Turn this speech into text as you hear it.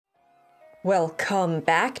Welcome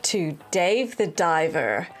back to Dave the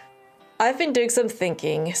Diver. I've been doing some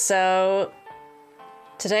thinking, so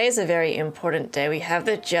today is a very important day. We have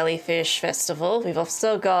the Jellyfish Festival. We've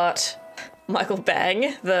also got Michael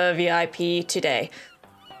Bang, the VIP, today.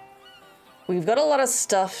 We've got a lot of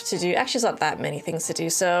stuff to do. Actually, it's not that many things to do.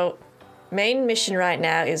 So main mission right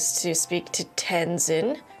now is to speak to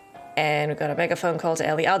Tenzin, and we've got to make a phone call to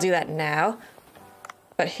Ellie. I'll do that now.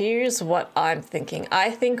 But here's what I'm thinking.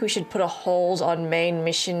 I think we should put a hold on main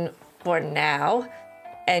mission for now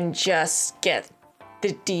and just get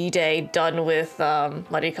the D-Day done with,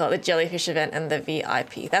 the Jellyfish event and the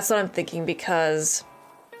VIP. That's what I'm thinking, because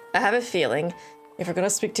I have a feeling if we're going to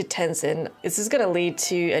speak to Tenzin, this is going to lead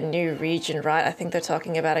to a new region, right? I think they're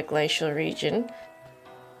talking about a glacial region.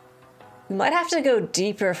 We might have to go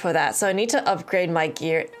deeper for that, so I need to upgrade my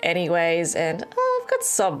gear anyways, and I've got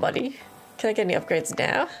some money. Can I get any upgrades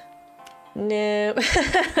now? No.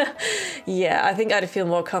 Yeah, I think I'd feel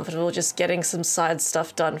more comfortable just getting some side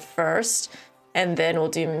stuff done first, and then we'll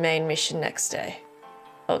do main mission next day.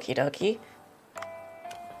 Okie dokie.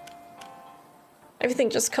 Everything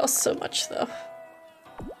just costs so much, though.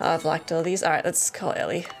 I've liked all these. Alright, let's call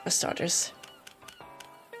Ellie, for starters.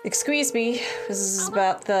 Excuse me, this is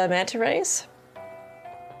about the manta rays?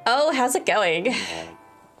 Oh, how's it going?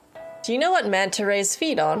 Do you know what manta rays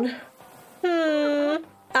feed on?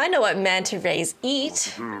 I know what manta rays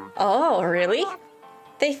eat. Oh, really?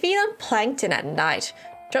 They feed on plankton at night.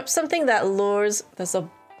 Drop something that lures... There's a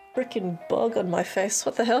frickin' bug on my face.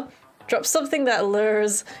 What the hell? Drop something that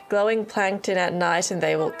lures glowing plankton at night and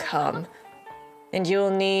they will come. And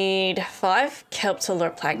you'll need 5 kelp to lure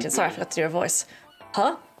plankton. Sorry, I forgot to do your voice.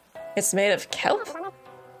 Huh? It's made of kelp?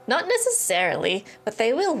 Not necessarily, but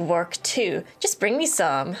they will work too. Just bring me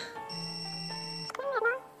some.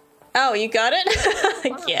 Oh, you got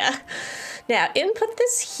it? Yeah. Now, input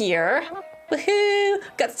this here. Woohoo!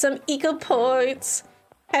 Got some eco points.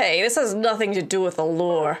 Hey, this has nothing to do with the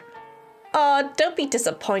lure. Aw, don't be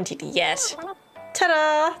disappointed yet.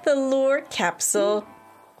 Ta-da! The lure capsule.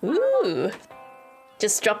 Ooh.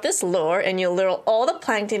 Just drop this lure and you'll lure all the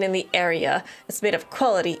plankton in the area. It's made of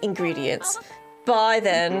quality ingredients. Bye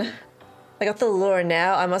then. I got the lure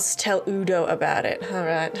now. I must tell Udo about it.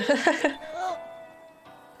 Alright.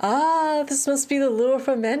 Ah, this must be the lure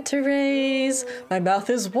for manta rays. My mouth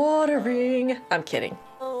is watering. I'm kidding.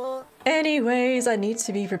 Anyways, I need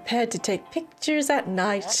to be prepared to take pictures at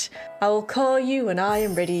night. I will call you when I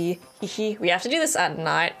am ready. Hehe. We have to do this at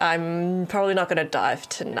night. I'm probably not gonna dive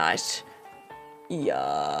tonight.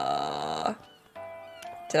 Yeah.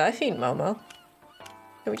 Did I feed Momo?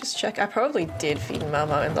 Can we just check? I probably did feed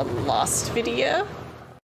Momo in the last video.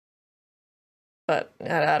 But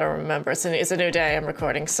I don't remember. It's a new day I'm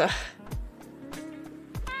recording, so...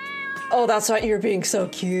 Oh, that's right, you're being so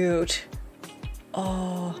cute.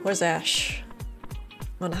 Oh, where's Ash? I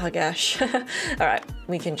wanna hug Ash. Alright,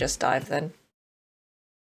 we can just dive then.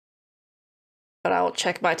 But I will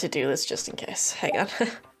check my to-do list just in case. Hang on.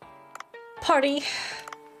 Party!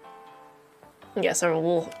 Yes, I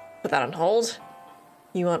will put that on hold.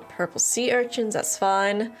 You want purple sea urchins? That's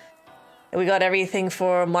fine. We got everything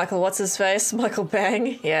for Michael what's-his-face? Michael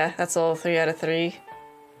Bang. Yeah, that's all 3 out of 3.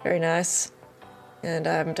 Very nice. And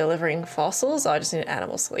I'm delivering fossils. Oh, I just need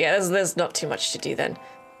animals. Yeah, there's not too much to do then.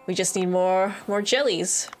 We just need more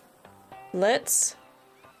jellies. Let's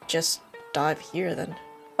just dive here then.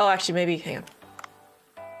 Oh, actually, maybe, hang on.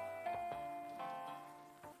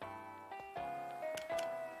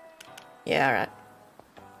 Yeah, alright.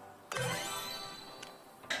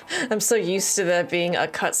 I'm so used to there being a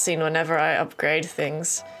cutscene whenever I upgrade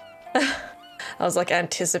things. I was like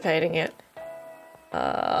anticipating it.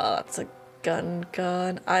 That's a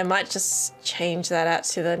gun. I might just change that out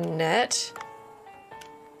to the net.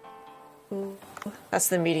 Ooh, that's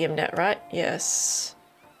the medium net, right? Yes.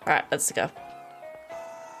 Alright, let's go.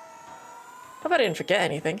 Hope I didn't forget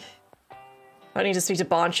anything. I need to speak to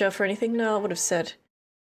Bancho for anything? No, I would have said.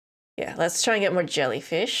 Yeah, let's try and get more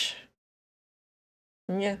jellyfish.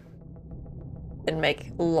 Yeah. And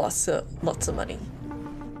make lots of money.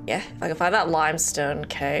 Yeah, if I can find that limestone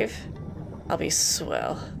cave, I'll be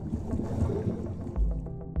swell.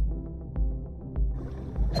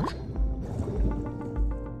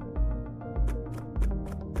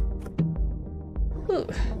 Ooh.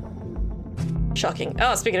 Shocking.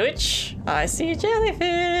 Oh, speaking of which, I see a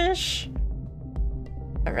jellyfish.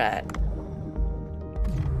 Alright.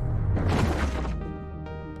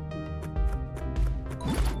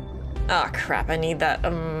 Oh crap, I need that,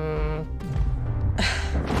 I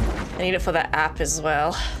need it for the app as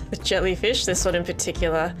well. The jellyfish, this one in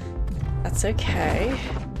particular. That's okay.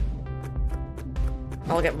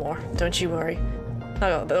 I'll get more. Don't you worry.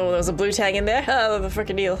 Oh, there was a blue tag in there? Oh, the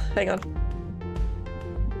freaking eel. Hang on.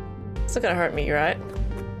 It's not gonna hurt me, right?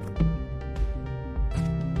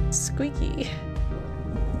 Squeaky.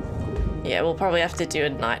 Yeah, we'll probably have to do a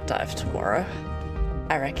night dive tomorrow.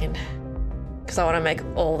 I reckon. Because I want to make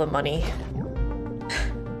all the money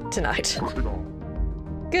tonight.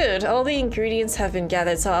 Good, all the ingredients have been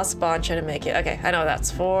gathered, so I'll ask Bancho to make it. Okay, I know what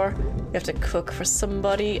that's for. You have to cook for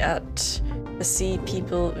somebody at the Sea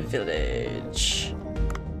People Village.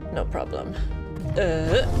 No problem.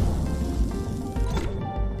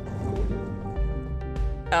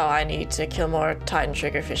 Oh, I need to kill more Titan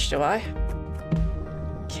triggerfish, do I?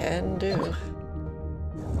 Can do.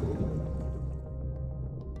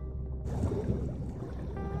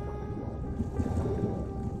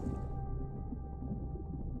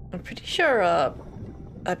 I'm pretty sure a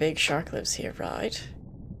big shark lives here, right?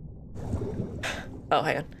 Oh,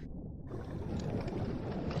 hang on.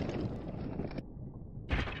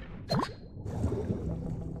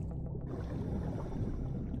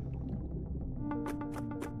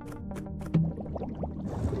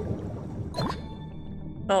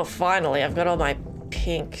 Oh, finally, I've got all my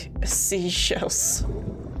pink seashells.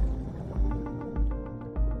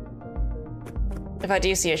 If I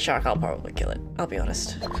do see a shark, I'll probably kill it, I'll be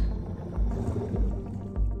honest.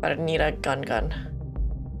 But I need a gun.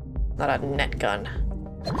 Not a net gun.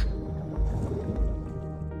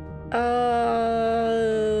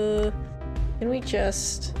 Can we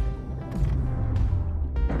just...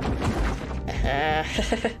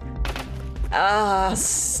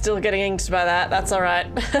 still getting inked by that. That's alright.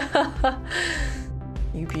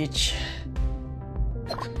 You bitch.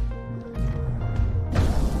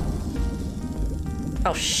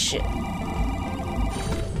 Oh shit.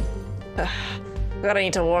 I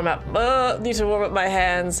need to warm up. Need to warm up my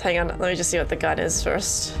hands. Hang on, let me just see what the gun is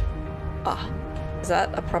first. Ah, is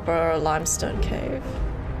that a proper limestone cave?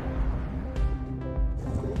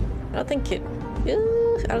 I don't think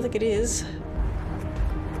it is.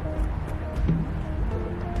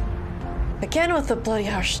 Again with the bloody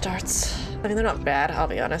harsh starts. I mean, they're not bad, I'll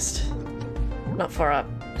be honest. Not for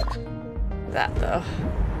that though.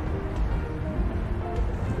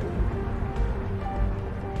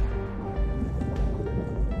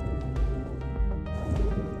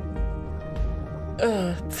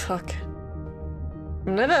 Ugh, fuck.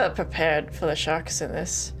 I'm never prepared for the sharks in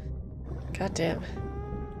this. God damn.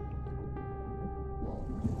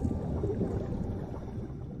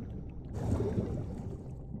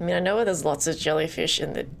 I mean, I know there's lots of jellyfish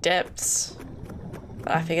in the depths,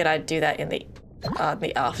 but I figured I'd do that in the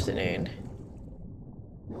afternoon.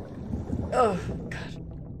 Oh, God.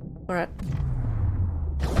 All right.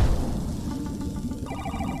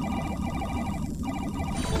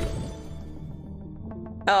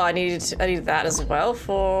 Oh, I needed that as well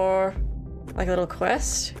for like a little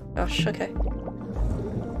quest. Gosh, okay.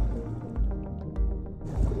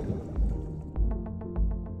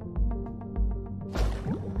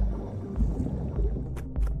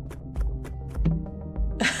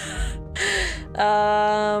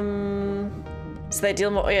 So they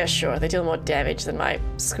deal more, yeah, sure, they deal more damage than my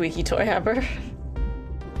squeaky toy hammer.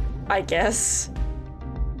 I guess.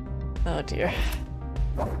 Oh dear.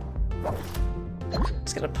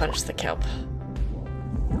 Just gonna punch the kelp.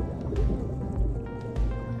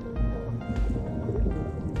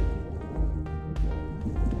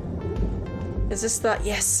 Is this the,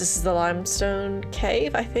 yes, this is the limestone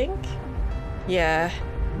cave, I think? Yeah.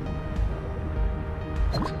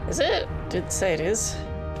 Is it? Did say it is.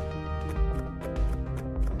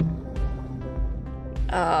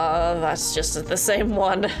 That's just the same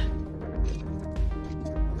one.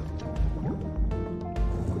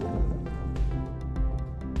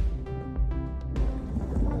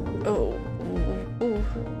 Oh, ooh.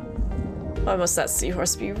 Why must that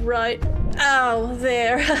seahorse be right? Oh,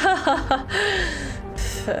 there.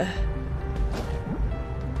 There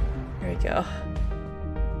we go.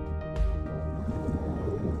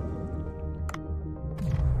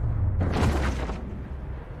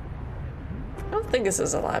 I don't think this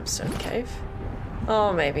is a limestone cave.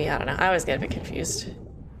 Oh, maybe, I don't know. I always get a bit confused.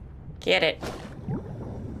 Get it.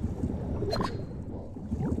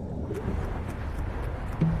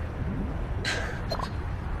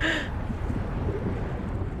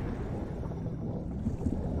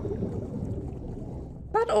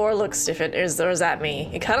 That ore looks different, or is that me?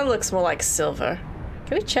 It kind of looks more like silver.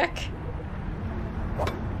 Can we check?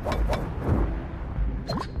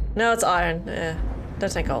 No, it's iron. Yeah,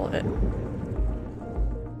 don't take all of it.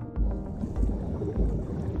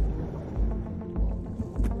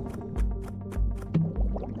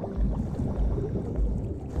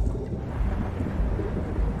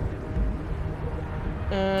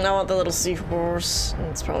 I want the little seahorse.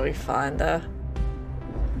 It's probably fine though.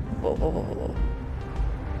 Whoa, whoa, whoa, whoa.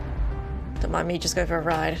 Don't mind me, just go for a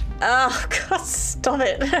ride. Oh, God, stop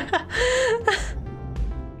it.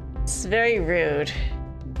 It's very rude.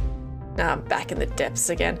 Now I'm back in the depths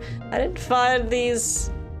again. I didn't find these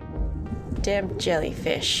damn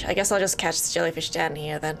jellyfish. I guess I'll just catch the jellyfish down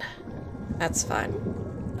here then. That's fine.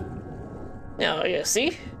 Oh, yeah,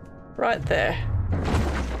 see? Right there.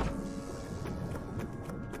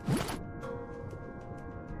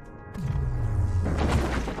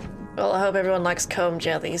 Well, I hope everyone likes comb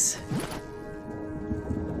jellies.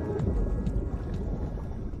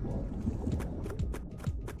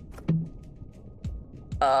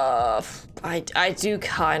 I do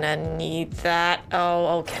kinda need that.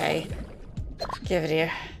 Oh, okay. Give it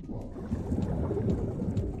here.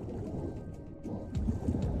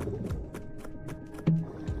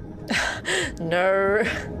 No.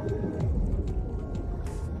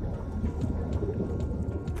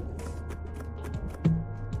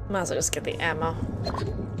 Might as well just get the ammo.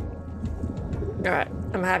 Alright,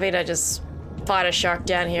 I'm happy to just fight a shark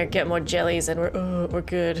down here, get more jellies, and we're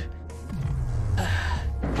good.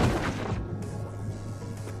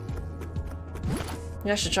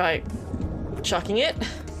 I should try chucking it.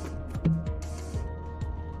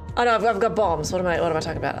 Oh no, I've got bombs. What am I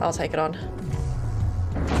talking about? I'll take it on.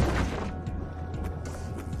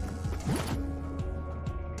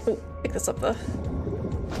 Ooh, pick this up though.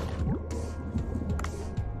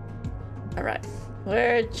 Alright.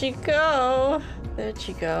 Where'd you go? There'd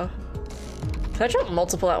you go. Can I drop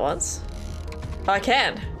multiple at once? Oh, I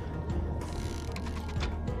can.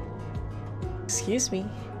 Excuse me.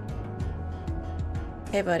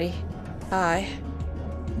 Hey, buddy. Hi.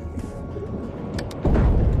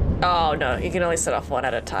 Oh, no. You can only set off one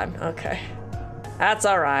at a time. Okay. That's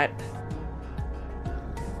alright.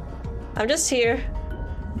 I'm just here.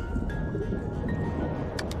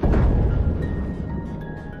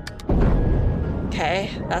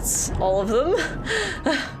 Okay, that's all of them.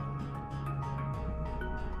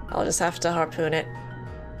 I'll just have to harpoon it.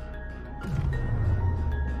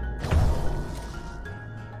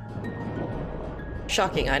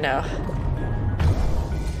 Shocking, I know.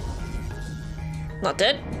 Not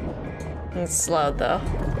dead. It's slowed though.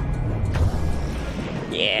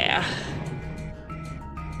 Yeah.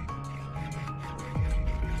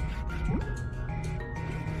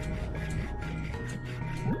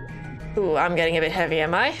 Ooh, I'm getting a bit heavy,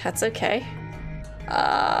 am I? That's okay.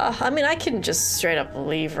 I mean, I can just straight up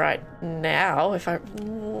leave right now if I...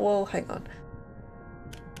 Well, hang on.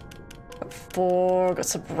 Got 4, got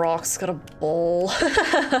some rocks, got a bowl.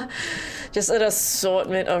 Just an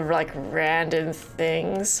assortment of, like, random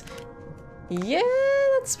things. Yeah,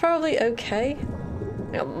 that's probably okay.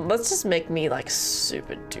 Now, let's just make me, like,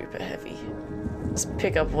 super duper heavy. Just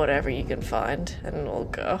pick up whatever you can find, and we'll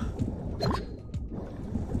go.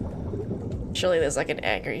 Surely there's like an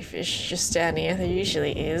angry fish just down here. There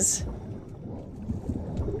usually is.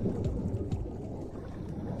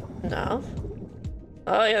 No?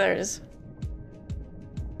 Oh yeah, there it is.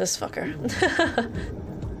 This fucker.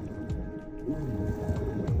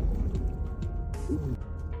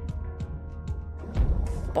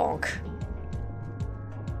 Bonk.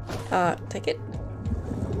 Take it.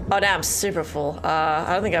 Oh, now I'm super full.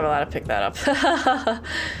 I don't think I'm allowed to pick that up.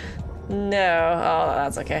 No. Oh,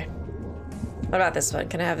 that's okay. What about this one?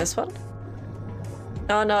 Can I have this one?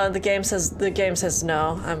 Oh no, the game says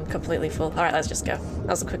no. I'm completely full. All right, let's just go. That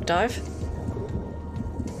was a quick dive.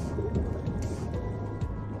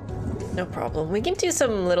 No problem. We can do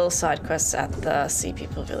some little side quests at the Sea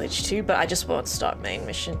People Village too, but I just won't start main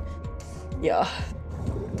mission. Yeah.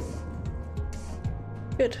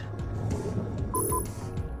 Good.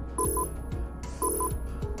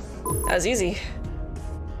 That was easy.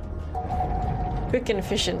 Quick and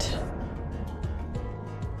efficient.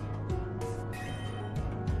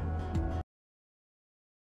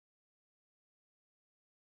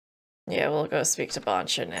 Yeah, we'll go speak to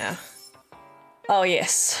Bancha now. Oh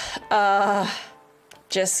yes.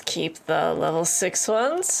 Just keep the level 6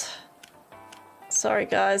 ones. Sorry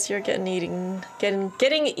guys, you're getting eaten.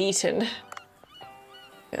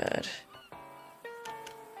 Good.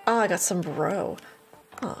 Oh, I got some bro.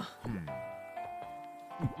 Huh.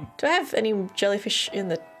 Do I have any jellyfish in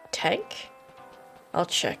the tank? I'll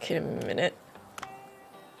check in a minute.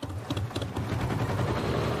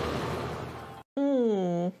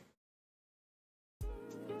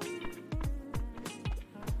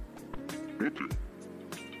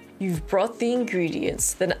 You've brought the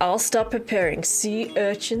ingredients, then I'll start preparing sea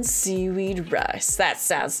urchin seaweed rice. That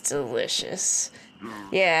sounds delicious.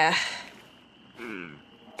 Yeah.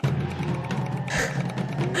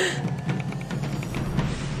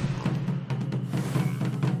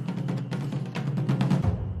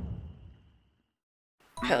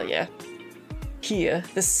 Hell yeah. Here,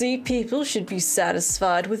 the sea people should be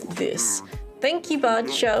satisfied with this. Thank you,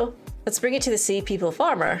 Bancho. Let's bring it to the sea people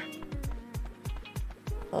farmer.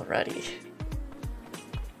 Alrighty.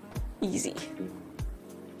 Easy.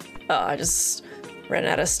 Oh, I just ran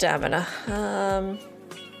out of stamina.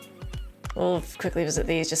 We'll quickly visit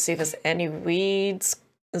these, just see if there's any weeds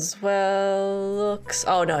as well. Looks.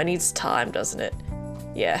 Oh no, it needs time, doesn't it?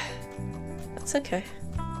 Yeah. That's okay.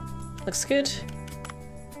 Looks good.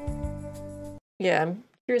 Yeah, I'm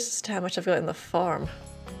curious as to how much I've got in the farm.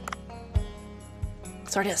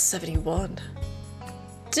 It's already at 71.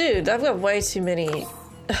 Dude, I've got way too many.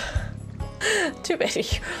 Too many.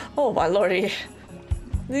 Oh my lordy.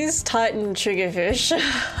 These Titan triggerfish.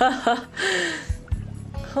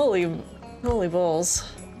 Holy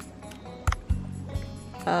balls.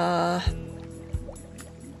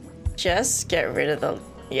 Just get rid of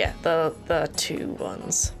the two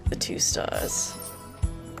ones. The 2 stars.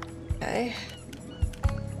 Okay.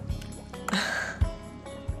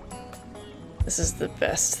 This is the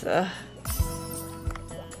best though.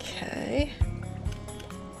 Okay.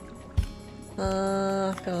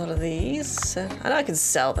 I've got a lot of these. I know I can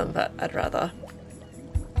sell them, but I'd rather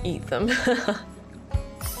eat them.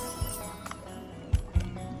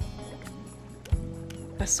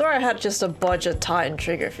 I saw I had just a bunch of Titan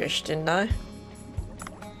triggerfish, didn't I?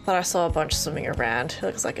 But I saw a bunch swimming around. It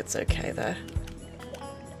looks like it's okay though.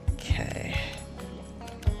 Okay.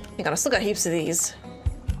 Hang on, I still got heaps of these.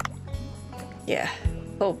 Yeah.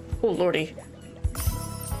 Oh lordy.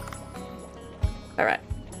 Alright.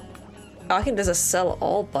 Oh, I think there's a sell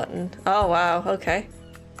all button. Oh wow, okay.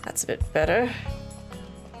 That's a bit better.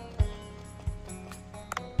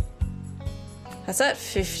 That's at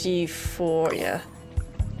 54, yeah.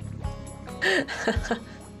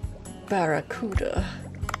 Barracuda.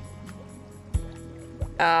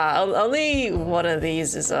 Only one of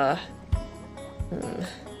these is don't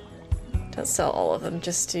sell all of them,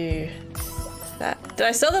 just do that. Did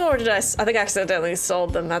I sell them or did I think I accidentally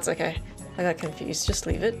sold them, that's okay. I got confused, just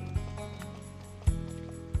leave it.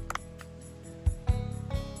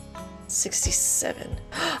 67.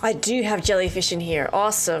 I do have jellyfish in here,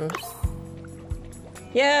 awesome.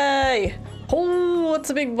 Yay! Oh, it's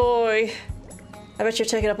a big boy. I bet you're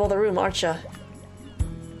taking up all the room, aren't you?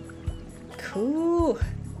 Cool.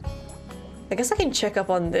 I guess I can check up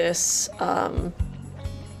on this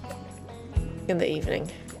in the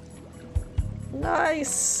evening.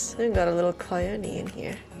 Nice. I've got a little Cleone in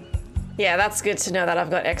here. Yeah, that's good to know that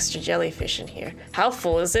I've got extra jellyfish in here. How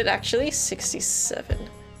full is it actually? 67.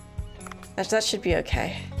 That should be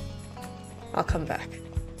okay. I'll come back.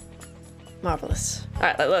 Marvelous.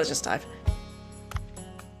 Alright, let's just dive.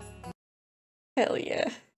 Hell yeah.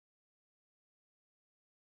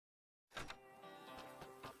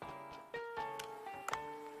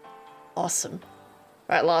 Awesome.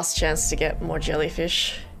 Alright, last chance to get more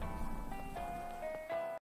jellyfish.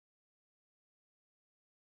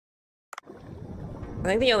 I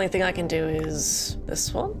think the only thing I can do is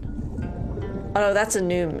this one. Oh no, that's a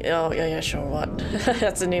new. Oh yeah, sure. What?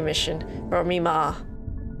 That's a new mission. Or Mima.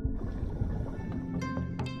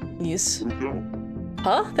 Yes.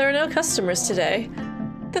 Huh? There are no customers today.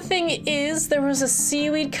 The thing is, there was a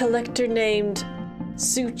seaweed collector named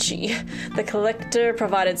Sushi. The collector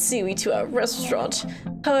provided seaweed to our restaurant.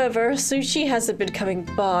 However, Sushi hasn't been coming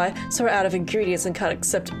by, so we're out of ingredients and can't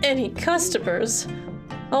accept any customers.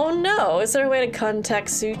 Oh no, is there a way to contact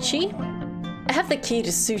Sushi? I have the key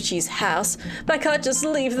to Sushi's house, but I can't just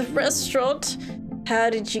leave the restaurant. How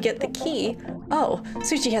did you get the key? Oh,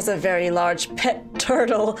 Sushi has a very large pet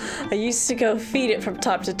turtle. I used to go feed it from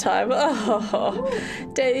time to time. Oh,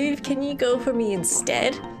 Dave, can you go for me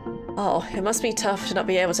instead? Oh, it must be tough to not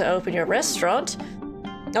be able to open your restaurant.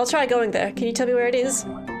 I'll try going there. Can you tell me where it is?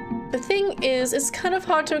 The thing is, it's kind of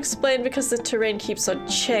hard to explain because the terrain keeps on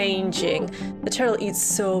changing. The turtle eats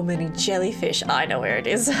so many jellyfish. I know where it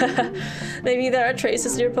is. Maybe there are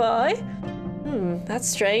traces nearby? That's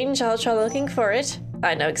strange. I'll try looking for it.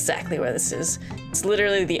 I know exactly where this is. It's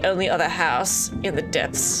literally the only other house in the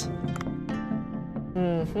depths.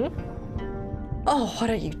 Oh, what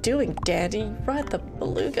are you doing, Daddy? Ride the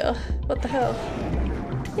beluga. What the hell?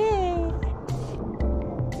 Yay!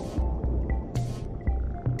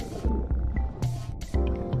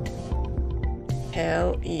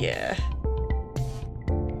 Hell yeah.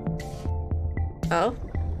 Oh?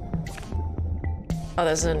 Oh,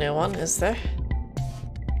 there's a new one, is there?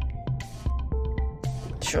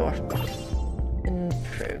 Sure. In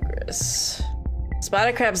progress.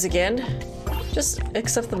 Spider crabs again. Just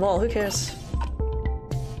accept them all, who cares?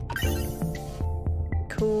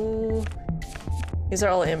 Cool. These are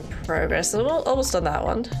all in progress. I'm almost done that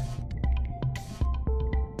one.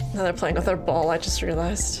 Now they're playing with their ball, I just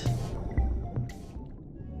realized.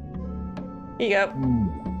 Here you go.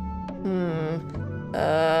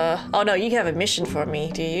 Oh no, you have a mission for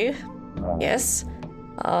me, do you? Yes.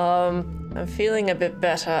 I'm feeling a bit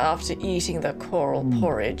better after eating the coral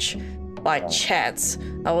porridge. By chance,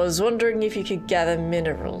 I was wondering if you could gather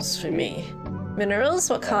minerals for me. Minerals?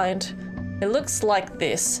 What kind? It looks like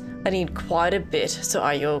this. I need quite a bit, so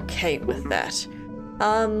are you okay with that?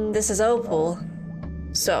 This is opal.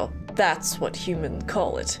 So, that's what humans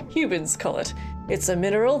call it. It's a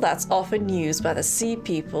mineral that's often used by the sea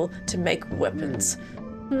people to make weapons.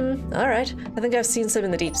 Alright. I think I've seen some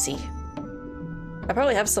in the deep sea. I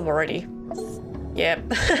probably have some already.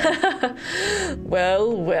 Yep.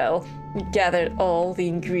 Well, we gathered all the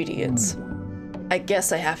ingredients. I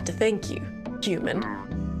guess I have to thank you, human.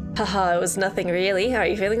 Haha, it was nothing really. Are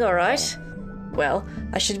you feeling alright? Well,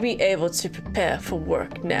 I should be able to prepare for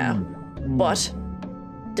work now. But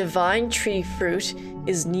divine tree fruit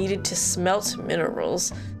is needed to smelt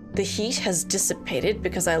minerals. The heat has dissipated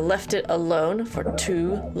because I left it alone for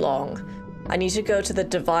too long. I need to go to the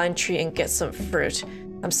divine tree and get some fruit.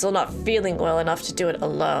 I'm still not feeling well enough to do it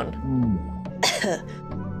alone.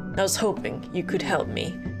 I was hoping you could help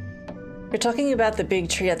me. You're talking about the big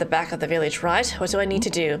tree at the back of the village, right? What do I need to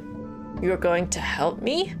do? You're going to help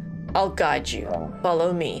me? I'll guide you.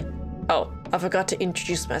 Follow me. Oh, I forgot to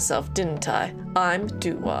introduce myself, didn't I? I'm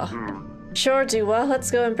Dua. Sure, Dua.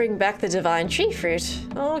 Let's go and bring back the divine tree fruit.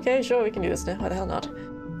 Oh, okay, sure, we can do this now. Why the hell not?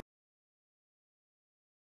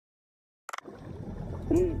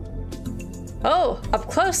 Oh, up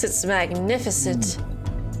close it's magnificent.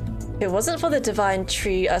 If it wasn't for the divine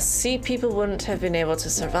tree, us sea people wouldn't have been able to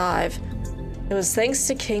survive. It was thanks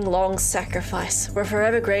to King Long's sacrifice. We're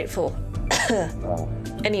forever grateful.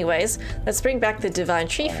 Anyways, let's bring back the divine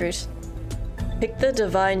tree fruit. Pick the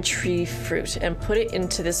divine tree fruit and put it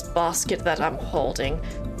into this basket that I'm holding.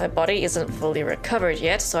 My body isn't fully recovered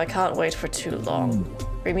yet, so I can't wait for too long.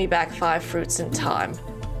 Bring me back 5 fruits in time.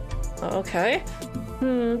 Okay.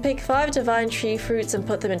 Pick 5 divine tree fruits and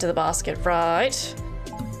put them into the basket, right?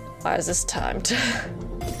 Why is this timed?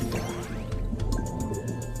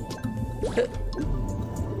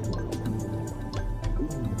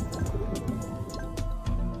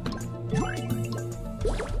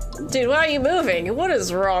 Dude, why are you moving? What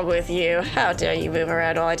is wrong with you? How dare you move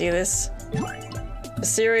around while I do this?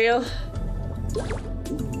 Cereal?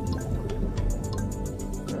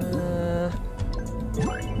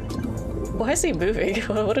 Why is he moving?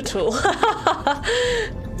 What a tool. How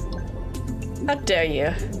dare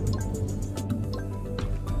you?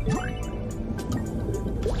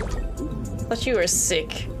 Thought you were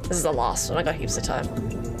sick. This is the last one. I got heaps of time.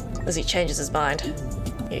 As he changes his mind.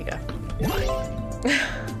 Here you go.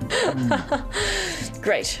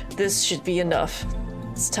 Great. This should be enough.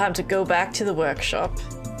 It's time to go back to the workshop.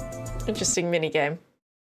 Interesting minigame.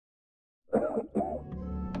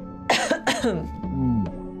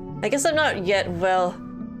 I guess I'm not yet well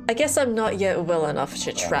enough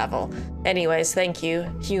to travel. Anyways, thank you,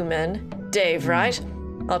 human. Dave, right?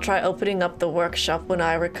 I'll try opening up the workshop when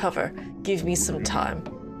I recover. Give me some time.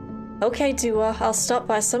 Okay, Dua, I'll stop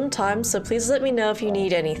by sometime, so please let me know if you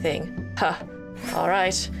need anything. Huh.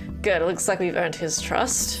 Alright. Good, it looks like we've earned his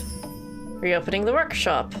trust. Reopening the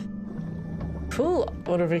workshop. Cool.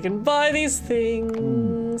 Wonder if we can buy these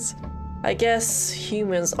things. I guess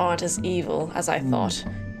humans aren't as evil as I thought.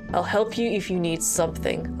 I'll help you if you need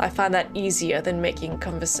something. I find that easier than making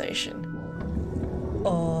conversation.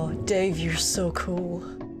 Oh, Dave, you're so cool.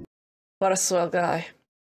 What a swell guy.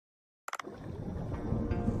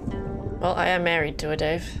 Well, I am married to a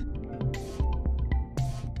Dave.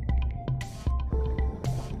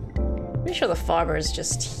 Pretty sure the farmer is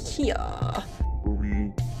just here.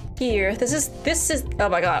 Here, this is, oh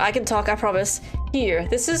my god, I can talk, I promise. Here,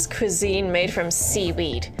 this is cuisine made from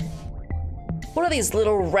seaweed. What are these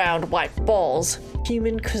little round white balls?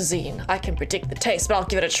 Human cuisine. I can predict the taste, but I'll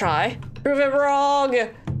give it a try. Prove it wrong!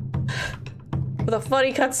 With a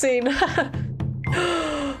funny cutscene.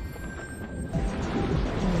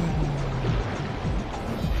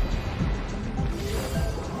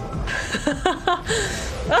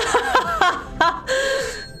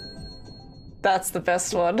 That's the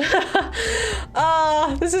best one.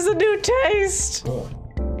 Ah, this is a new taste.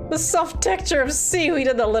 The soft texture of seaweed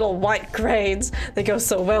and the little white grains. They go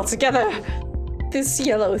so well together. This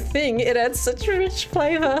yellow thing, it adds such rich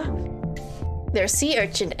flavor. They're sea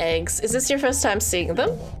urchin eggs. Is this your first time seeing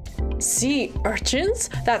them? Sea urchins?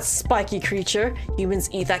 That spiky creature. Humans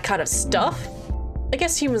eat that kind of stuff? I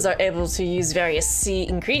guess humans are able to use various sea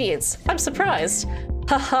ingredients. I'm surprised.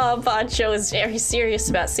 Haha, Bancho is very serious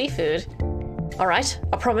about seafood. Alright,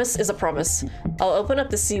 a promise is a promise. I'll open up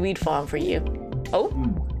the seaweed farm for you. Oh?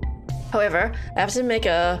 However, I have to make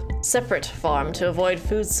a separate farm to avoid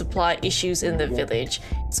food supply issues in the village.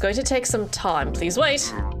 It's going to take some time. Please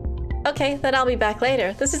wait. Okay, then I'll be back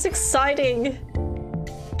later. This is exciting.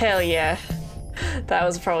 Hell yeah. That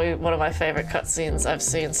was probably one of my favorite cutscenes I've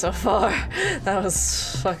seen so far. That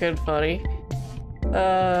was fucking funny.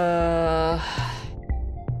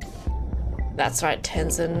 That's right,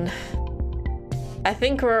 Tenzin. I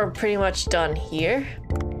think we're pretty much done here.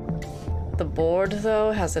 The board,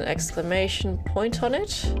 though, has an exclamation point on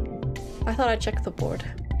it. I thought I'd check the board.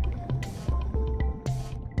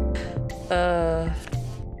 Oh,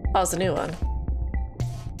 it's a new one.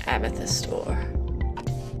 Amethyst ore.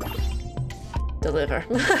 Deliver.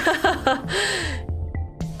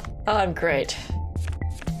 Oh, I'm great.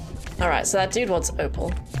 Alright, so that dude wants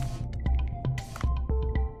opal.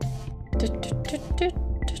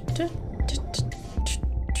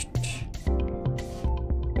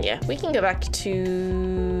 Yeah, we can go back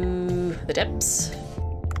to the depths.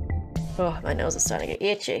 Oh, my nose is starting to get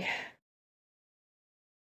itchy.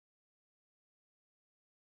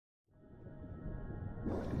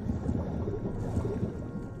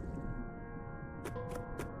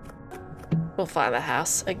 We'll find the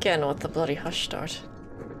house again with the bloody hush start.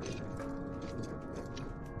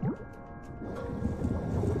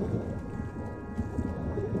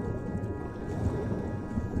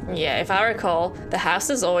 Yeah, if I recall, the house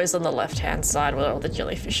is always on the left-hand side where all the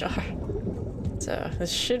jellyfish are. So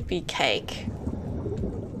this should be cake.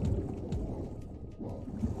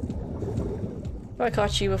 Have I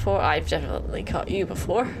caught you before? I've definitely caught you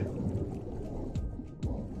before.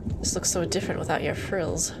 This looks so different without your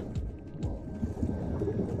frills.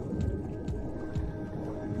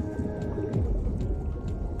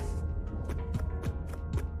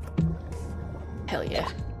 Hell yeah.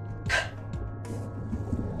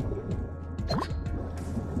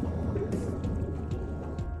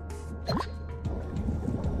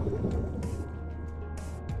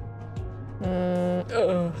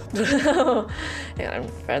 Hang on,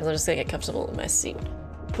 friends, I'm just gonna get comfortable in my seat.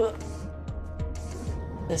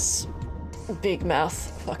 This big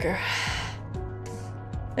mouth fucker.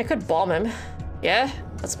 I could bomb him. Yeah?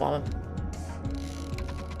 Let's bomb him.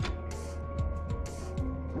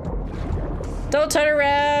 Don't turn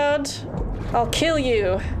around! I'll kill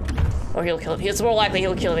you! Or he'll kill me. It's more likely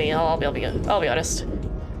he'll kill me. I'll be honest.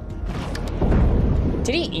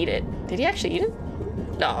 Did he eat it? Did he actually eat it?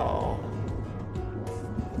 No.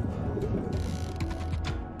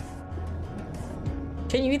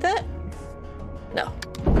 Can you eat that? No.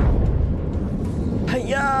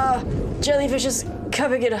 Hiya! Jellyfish is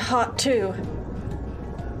coming in hot too.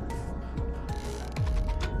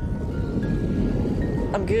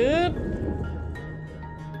 I'm good.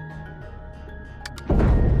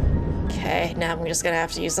 Okay, now I'm just gonna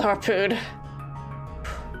have to use the harpoon.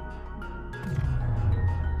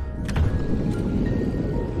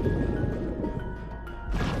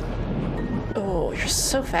 Oh, you're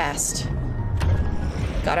so fast.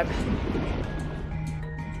 Got him.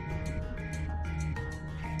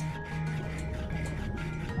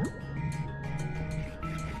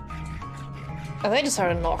 I think I just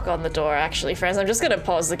heard a knock on the door, actually, friends. I'm just gonna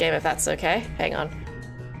pause the game if that's okay. Hang on.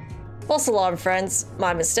 False alarm, friends.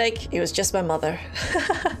 My mistake. It was just my mother.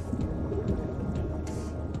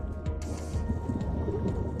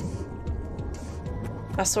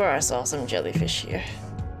 I swear I saw some jellyfish here.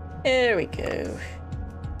 There we go.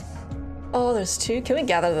 Oh, there's two. Can we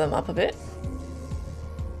gather them up a bit?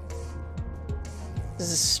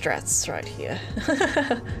 This is strats right here.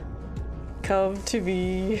 Come to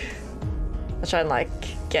me. I'll try and like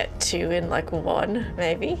get two in like one,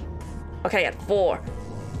 maybe. Okay, I got four.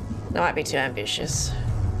 That might be too ambitious.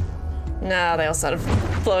 No, they all started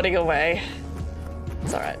floating away.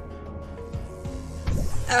 It's alright.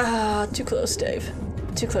 Ah, too close, Dave.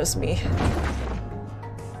 Too close to me.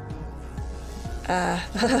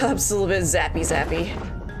 I'm still a bit zappy.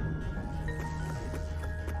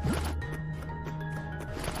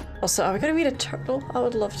 Also, are we gonna meet a turtle? I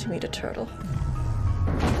would love to meet a turtle.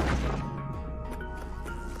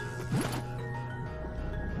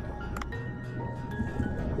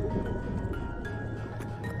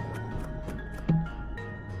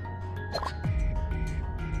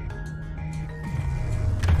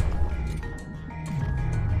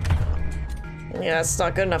 Yeah, that's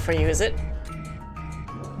not good enough for you, is it?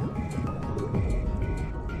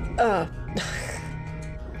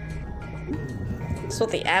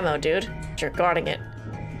 What's with the ammo, dude? You're guarding it.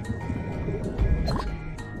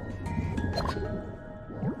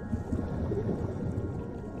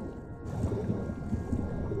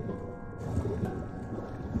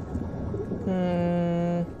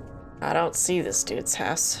 I don't see this dude's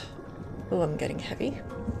house. Oh, I'm getting heavy.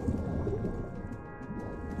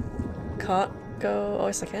 Can't go. Oh,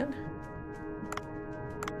 yes, I can.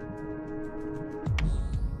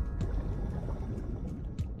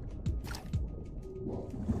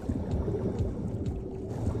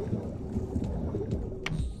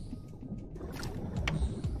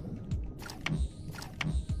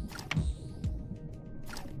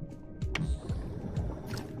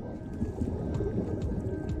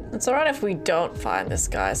 It's alright if we don't find this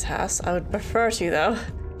guy's house. I would prefer to, though.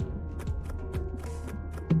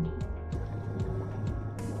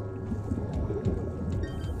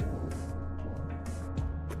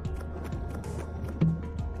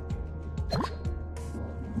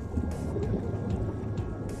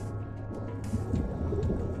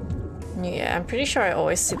 Yeah, I'm pretty sure I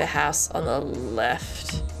always see the house on the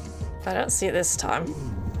left. I don't see it this time.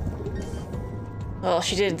 Well,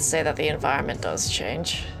 she did say that the environment does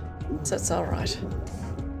change. So it's alright.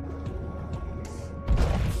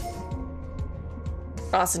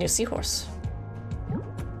 Oh, it's a new seahorse.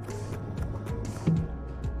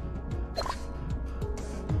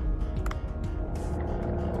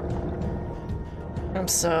 I'm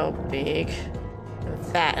so big. I'm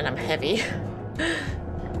fat and I'm heavy.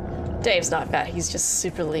 Dave's not fat, he's just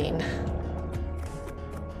super lean.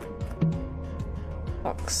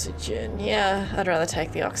 Oxygen. Yeah, I'd rather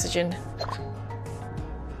take the oxygen.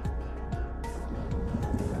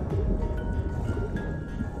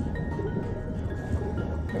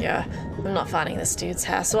 Yeah, I'm not finding this dude's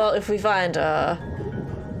house. Well, if we find,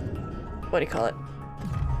 what do you call it?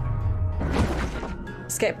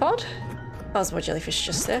 Escape pod? Oh, there's more jellyfish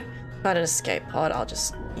just there. Find an escape pod, I'll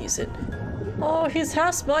just use it. Oh, his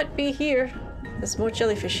house might be here. There's more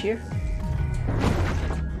jellyfish here.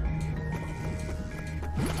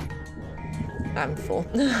 I'm full.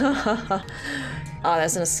 Oh,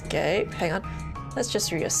 there's an escape. Hang on. Let's just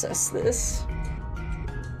reassess this.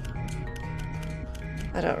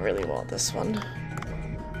 I don't really want this one.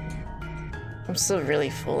 I'm still really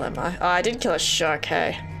full, am I? Oh, I did kill a shark,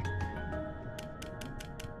 hey.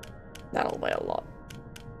 That'll weigh a lot.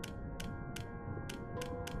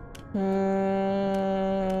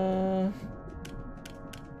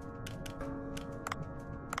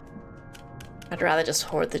 I'd rather just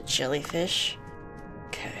hoard the jellyfish.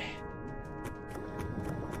 Okay.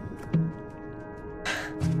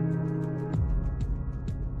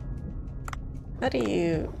 How do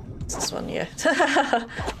you... What's this one? Yeah.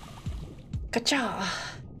 Gotcha!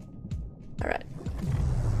 Alright.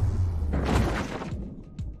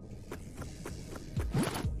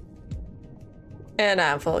 And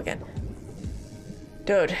I'm full again.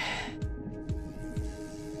 Dude.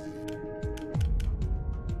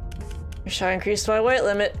 Wish I increased my weight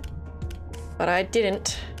limit. But I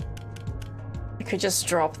didn't. I could just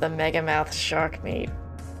drop the mega mouth shark meat.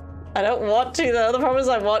 I don't want to though. The problem is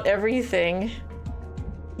I want everything.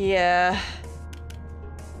 Yeah.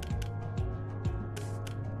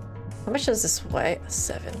 How much does this weigh?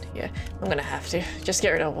 7. Yeah, I'm gonna have to. Just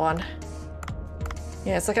get rid of 1.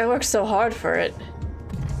 Yeah, it's like I worked so hard for it.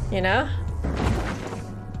 You know?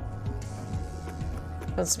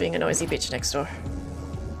 That's being a noisy bitch next door.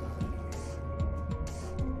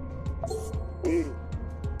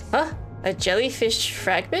 Huh? A jellyfish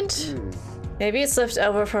fragment? Maybe it's left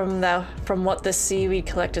over from what the seaweed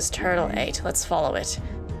collector's turtle ate. Let's follow it.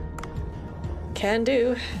 Can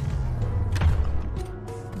do.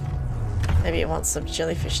 Maybe it wants some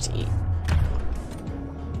jellyfish to eat.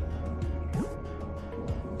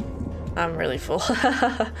 I'm really full.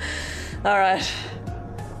 Alright.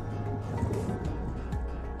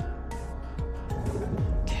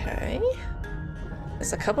 Okay.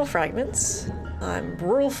 There's a couple fragments. I'm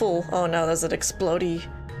real full. Oh no, there's an explodey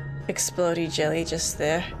jelly just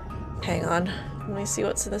there. Hang on. Let me see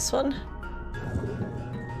what's in this one.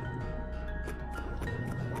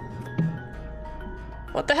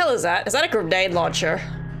 What the hell is that? Is that a grenade launcher?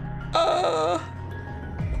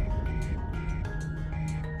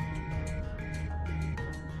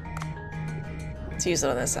 Let's use it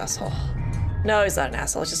on this asshole. No, he's not an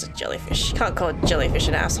asshole, it's just a jellyfish. You can't call a jellyfish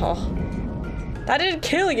an asshole. That didn't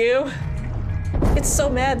kill you! It's so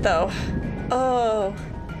mad though. Oh.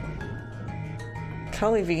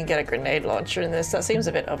 Can't believe you can get a grenade launcher in this. That seems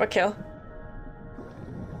a bit overkill.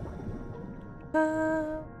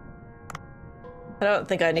 I don't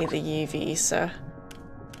think I need the UV, so...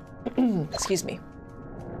 Excuse me.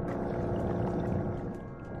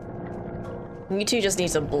 You two just need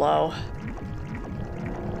to blow.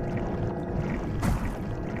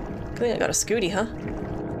 Good thing I got a scooty, huh?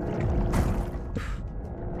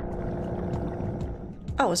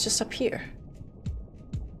 Oh, it's just up here.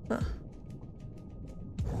 Huh.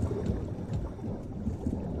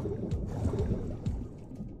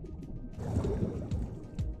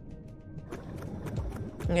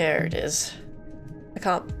 There it is. I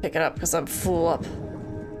can't pick it up because I'm full up.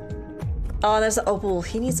 Oh, there's the opal.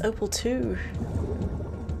 He needs opal too.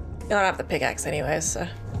 I don't have the pickaxe anyways, so...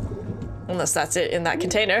 Unless that's it in that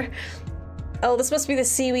container. Oh, this must be the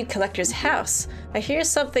seaweed collector's house. I hear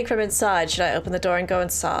something from inside. Should I open the door and go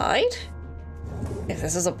inside? If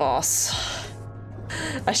this is a boss.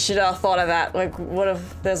 I should have thought of that. Like, what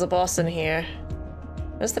if there's a boss in here?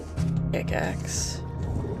 Where's the pickaxe?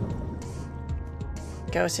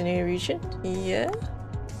 Go to new region? Yeah?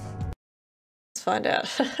 Let's find out.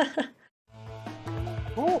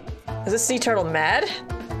 Is this sea turtle mad?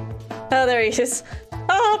 Oh, there he is.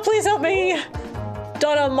 Oh, please help me!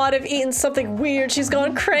 Donna might have eaten something weird. She's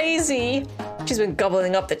gone crazy. She's been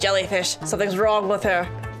gobbling up the jellyfish. Something's wrong with her.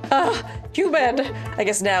 Ah, human! I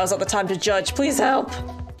guess now is not the time to judge. Please help.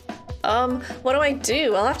 What do I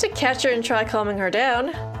do? I'll have to catch her and try calming her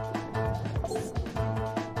down.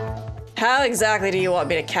 How exactly do you want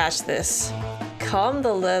me to catch this? Calm the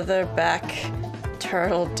leatherback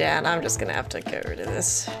turtle down. I'm just gonna have to get rid of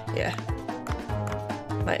this. Yeah.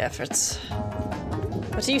 My efforts.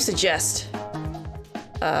 What do you suggest?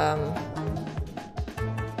 I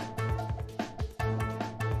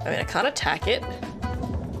mean, I can't attack it.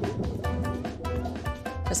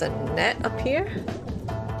 There's a net up here.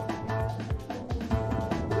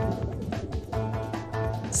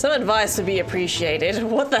 Some advice would be appreciated.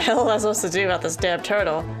 What the hell am I supposed to do about this damn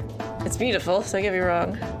turtle? It's beautiful, don't get me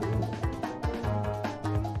wrong.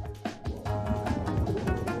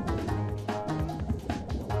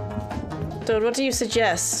 Dude, what do you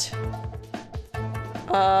suggest?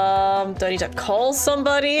 Do I need to call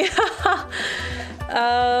somebody?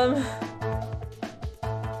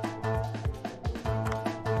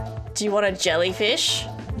 Do you want a jellyfish?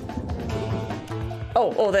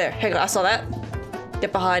 Oh, there. Hang on, I saw that.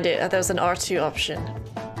 Get behind it. There was an R2 option.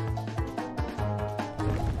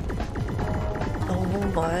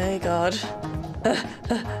 Oh my god.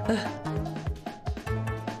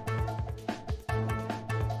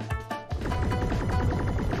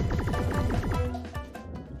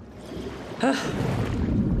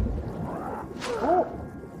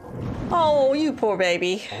 Oh, you poor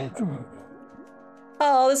baby.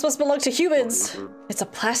 Oh, this must belong to humans. It's a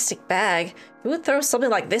plastic bag. Who would throw something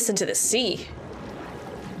like this into the sea?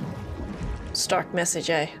 Stark message,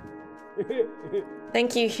 eh?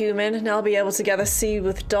 Thank you, human. Now I'll be able to gather seed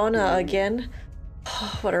with Donna again.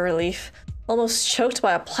 Oh, what a relief. Almost choked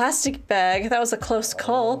by a plastic bag. That was a close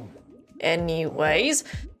call. Anyways,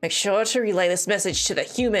 make sure to relay this message to the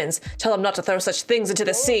humans. Tell them not to throw such things into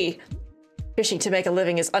the sea. Fishing to make a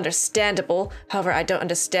living is understandable. However, I don't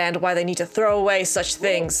understand why they need to throw away such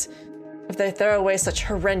things. If they throw away such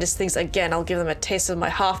horrendous things again, I'll give them a taste of my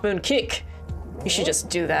half-moon kick. You should just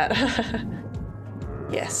do that.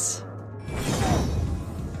 Yes.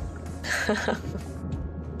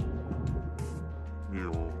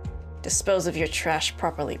 Dispose of your trash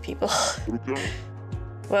properly, people.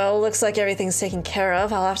 Well, looks like everything's taken care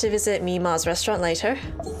of. I'll have to visit Mima's restaurant later.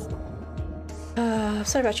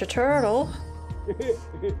 Sorry about your turtle.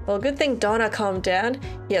 Well, good thing Donna calmed down.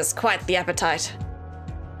 He has quite the appetite.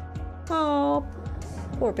 Oh,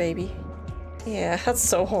 poor baby. Yeah, that's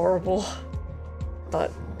so horrible.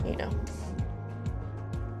 But, you know.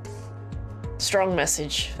 Strong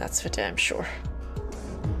message, that's for damn sure.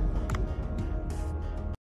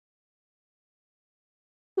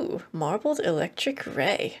 Ooh, marbled electric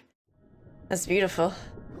ray. That's beautiful.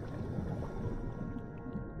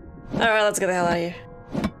 Alright, let's get the hell out of here.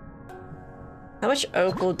 How much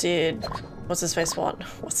opal did... What's his face want?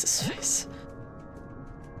 What's his face?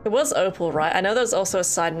 It was opal, right? I know there's also a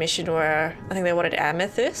side mission where I think they wanted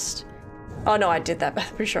amethyst. Oh no, I did that, but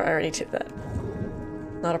I'm pretty sure I already did that.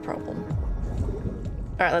 Not a problem.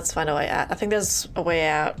 Alright, let's find a way out. I think there's a way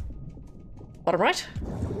out. Bottom right?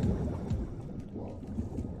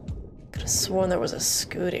 Could have sworn there was a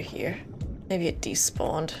scooter here. Maybe it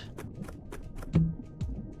despawned.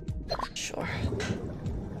 Sure.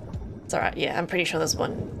 It's alright, yeah, I'm pretty sure there's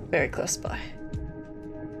one very close by.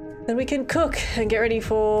 Then we can cook and get ready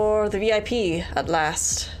for the VIP at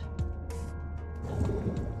last.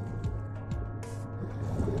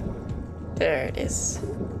 There it is.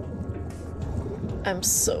 I'm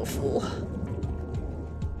so full.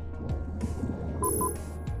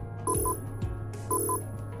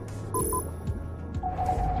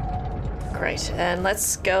 Great, and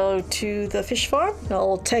let's go to the fish farm.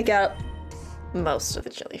 I'll take out most of the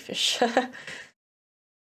jellyfish.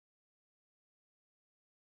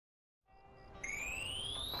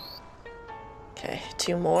 Okay,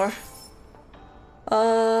 2 more.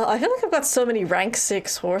 I feel like I've got so many rank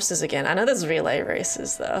 6 horses again. I know there's relay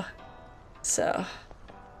races though. So,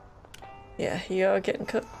 yeah, you're getting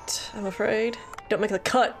cooked, I'm afraid. Don't make the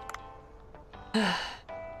cut.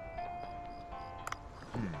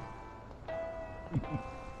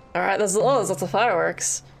 Alright, there's lots of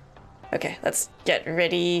fireworks. Okay, let's get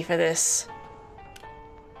ready for this.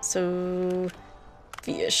 So,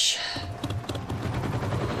 fish.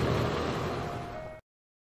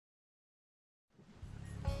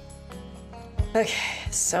 Okay,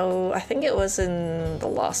 so I think it was in the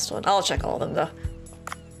last one. I'll check all of them though.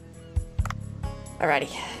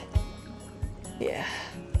 Alrighty. Yeah.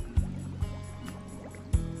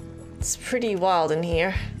 It's pretty wild in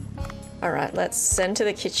here. Alright, let's send to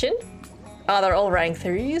the kitchen. Oh, they're all rank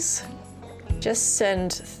 3s. Just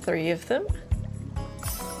send 3 of them.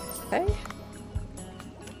 Okay.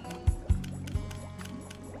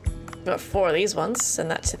 Got 4 of these ones.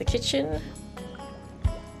 Send that to the kitchen.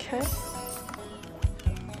 Okay.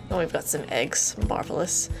 Oh, we've got some eggs.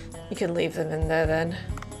 Marvelous. You can leave them in there then.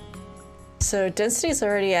 So density's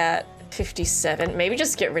already at 57. Maybe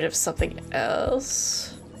just get rid of something else.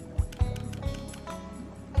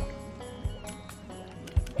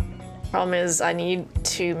 Problem is, I need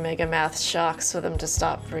 2 Megamath sharks for them to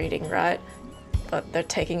stop breeding, right? But they're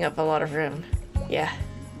taking up a lot of room. Yeah.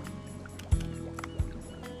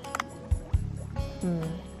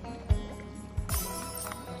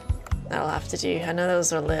 That'll have to do. I know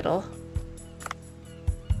those are little.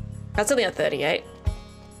 That's only at 38.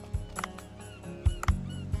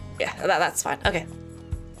 Yeah, that's fine. Okay.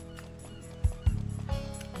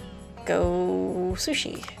 Go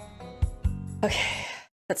sushi. Okay,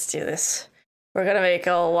 let's do this. We're gonna make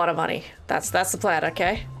a lot of money. That's the plan,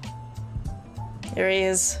 okay? Here he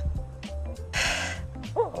is.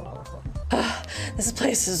 This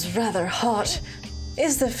place is rather hot.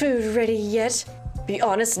 Is the food ready yet? Be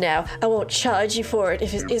honest now, I won't charge you for it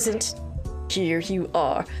if it isn't. Here you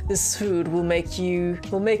are. This food will make your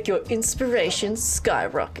inspiration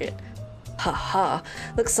skyrocket. Haha,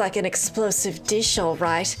 looks like an explosive dish, all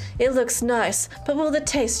right. It looks nice, but will the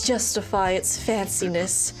taste justify its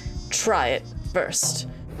fanciness? Try it first.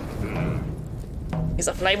 He's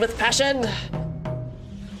aflame with passion.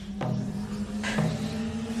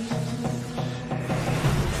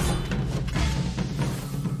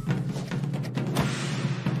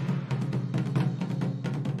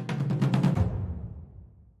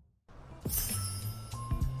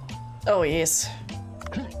 Oh, yes.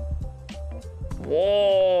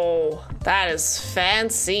 Whoa, that is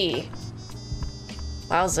fancy.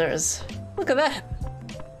 Wowzers. Look at that.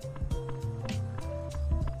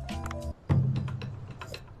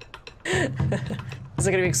 Is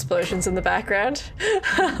there gonna be explosions in the background?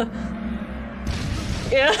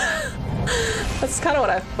 Yeah. That's kind of what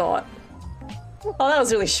I thought. Oh, that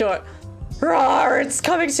was really short. Roar, it's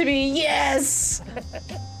coming to me, yes!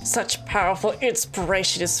 Such powerful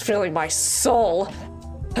inspiration is filling my soul.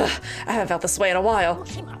 I haven't felt this way in a while.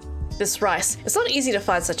 This rice. It's not easy to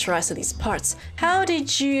find such rice in these parts. How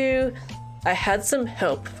did you... I had some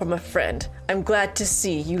help from a friend. I'm glad to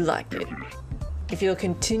see you like it. If you'll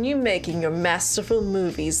continue making your masterful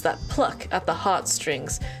movies that pluck at the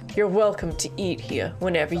heartstrings, you're welcome to eat here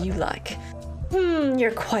whenever you like.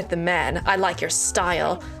 You're quite the man. I like your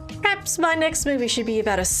style. Perhaps my next movie should be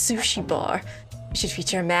about a sushi bar. It should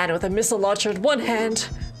feature a man with a missile launcher in one hand.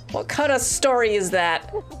 What kind of story is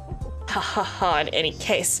that? Ha ha ha, in any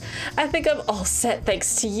case, I think I'm all set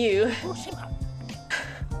thanks to you.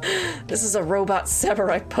 This is a robot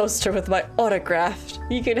samurai poster with my autograph.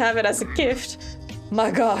 You can have it as a gift.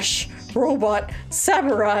 My gosh, robot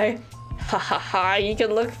samurai. Ha ha ha, you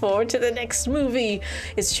can look forward to the next movie.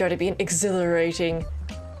 It's sure to be an exhilarating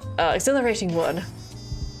one.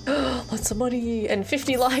 Lots of money and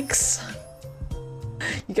 50 likes.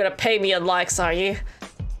 You gonna pay me in likes, are you?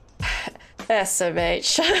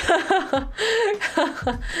 SMH.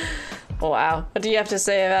 Wow, what do you have to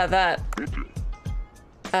say about that?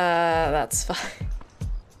 That's fine.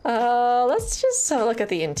 Let's just have a look at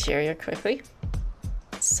the interior quickly.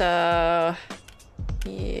 So,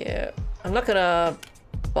 yeah, I'm not gonna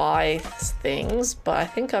buy things, but I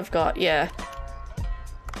think I've got, yeah.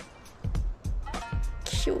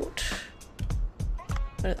 Cute.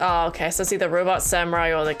 Oh, okay, so it's either robot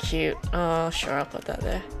samurai or the cute. Oh, sure, I'll put that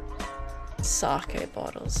there. Sake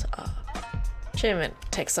bottles. Achievement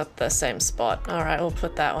takes up the same spot. All right, we'll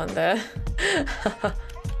put that one there.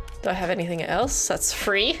 Do I have anything else that's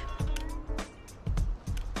free?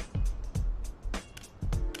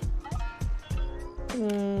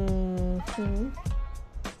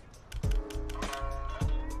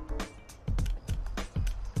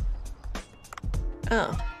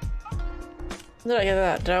 Oh. Did I get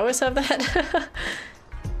that? Did I always have that?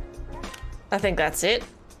 I think that's it.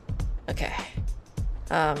 Okay.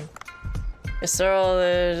 Is there all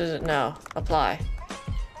the... No. Apply.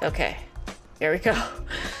 Okay. Here we go.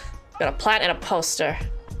 Got a plant and a poster.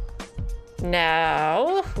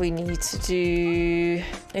 Now, we need to do...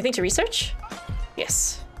 Anything to research?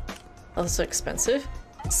 Yes. Also expensive.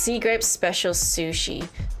 Sea grape special sushi.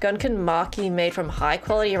 Gunkan maki made from high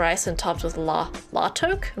quality rice and topped with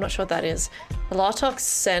latok? I'm not sure what that is. The latok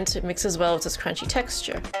scent mixes well with its crunchy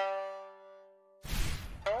texture.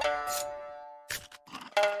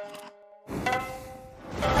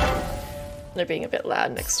 They're being a bit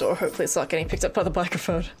loud next door. Hopefully it's not getting picked up by the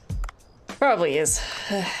microphone. Probably is.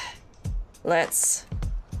 Let's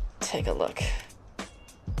take a look.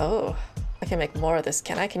 Oh, I can make more of this,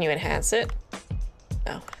 can I? Can you enhance it?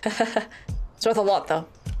 No. It's worth a lot, though.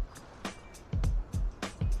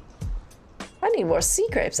 I need more sea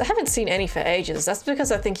grapes. I haven't seen any for ages. That's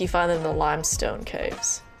because I think you find them in the limestone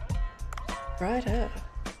caves. Righto.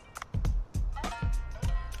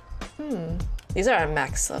 These are our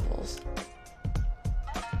max levels.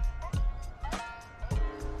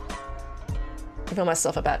 I feel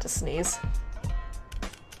myself about to sneeze.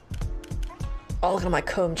 Oh, look at my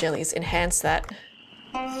comb jellies. Enhance that.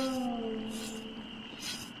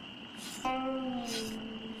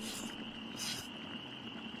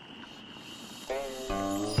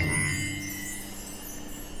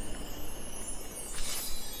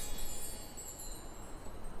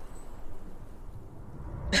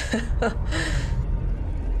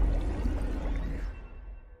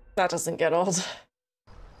 That doesn't get old.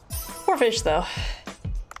 Poor fish, though.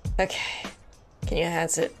 Okay. Can you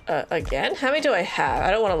enhance it again? How many do I have?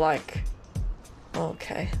 I don't want to, like...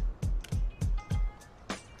 Okay.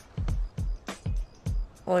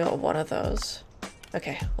 Only got one of those.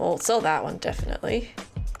 Okay, we'll sell that one, definitely.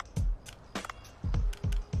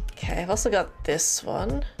 Okay, I've also got this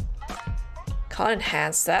one. Can't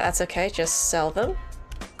enhance that. That's okay, just sell them.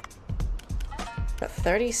 Got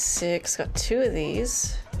 36, got 2 of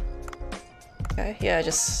these. Okay, yeah,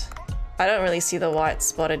 I don't really see the white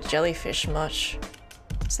spotted jellyfish much.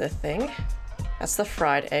 Is the thing? That's the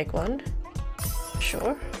fried egg one.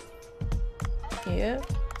 Sure. Yeah.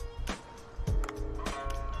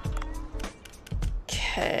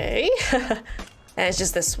 Okay. And it's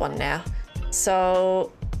just this one now.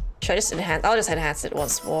 So, should I just enhance? I'll just enhance it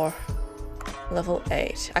once more. Level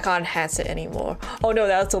 8. I can't enhance it anymore. Oh no,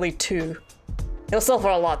 that's only 2. It'll sell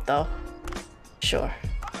for a lot though. Sure.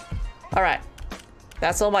 Alright.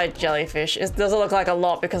 That's all my jellyfish. It doesn't look like a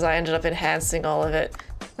lot because I ended up enhancing all of it.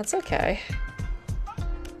 That's okay.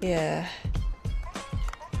 Yeah.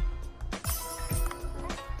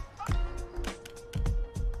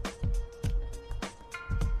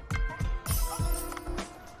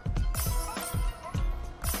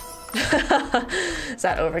 Is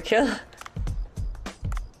that overkill?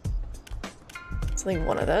 Let's leave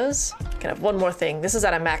one of those. Can have one more thing. This is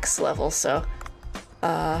at a max level, so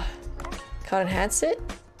can't enhance it?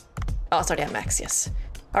 Oh, it's already at max, yes.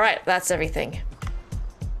 All right, that's everything.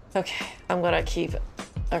 Okay, I'm gonna keep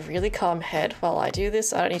a really calm head while I do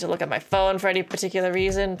this. I don't need to look at my phone for any particular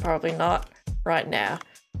reason. Probably not right now.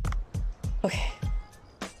 Okay.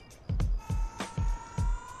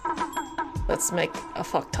 Let's make a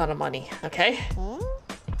fuck ton of money, okay?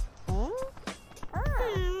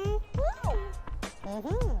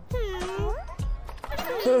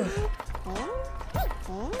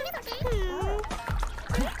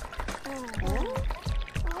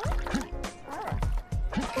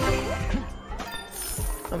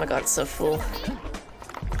 Oh my god, it's so full.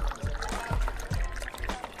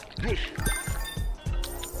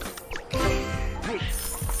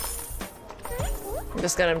 I'm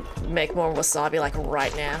just gonna make more wasabi like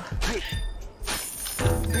right now.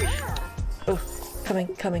 Oh, coming.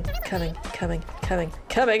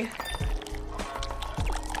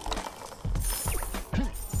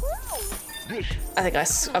 I think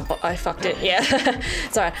I fucked it, yeah.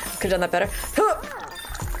 Sorry, could've done that better.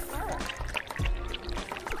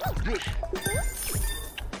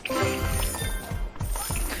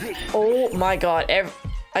 Oh my god,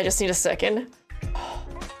 I just need a second.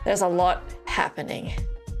 There's a lot happening.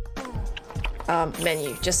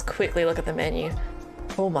 Menu, just quickly look at the menu.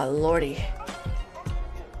 Oh my lordy.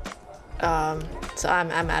 So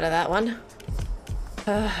I'm out of that one.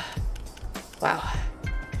 Wow.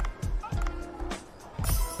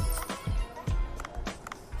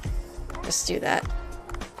 Just do that.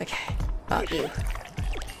 Okay. Oh, you.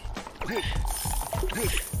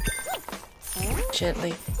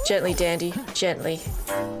 Gently. Gently, Dandy. Gently.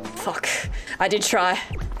 Fuck. I did try.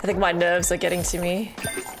 I think my nerves are getting to me.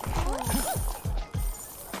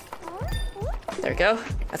 There we go.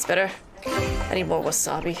 That's better. I need more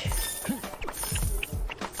wasabi.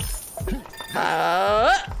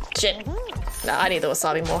 Shit. Nah, I need the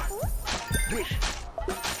wasabi more.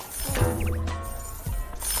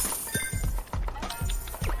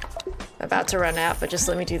 I'm about to run out, but just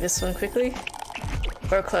let me do this one quickly.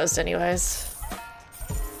 We're closed anyways.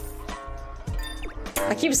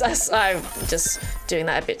 I'm just doing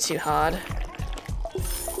that a bit too hard.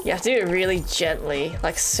 You have to do it really gently,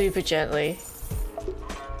 like super gently.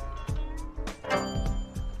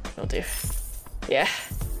 It'll do. Yeah.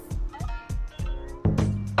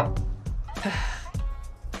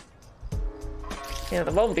 Yeah,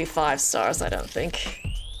 there won't be 5 stars, I don't think.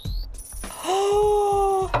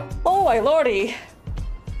 Oh my lordy!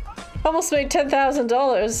 Almost made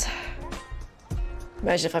 $10,000.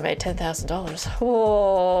 Imagine if I made $10,000.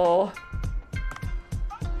 Whoa.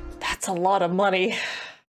 That's a lot of money.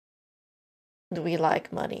 Do we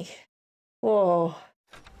like money? Whoa.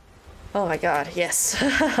 Oh my god, yes.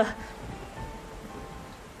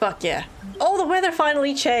 Fuck yeah. Oh, the weather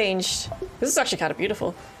finally changed. This is actually kind of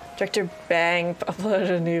beautiful. Director Bang uploaded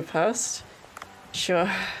a new post.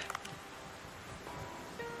 Sure.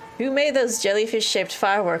 Who made those jellyfish-shaped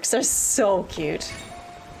fireworks? They're so cute.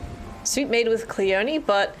 Sweet made with Cleone,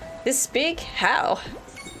 but this big? How?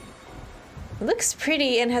 It looks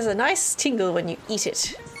pretty and has a nice tingle when you eat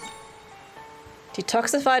it.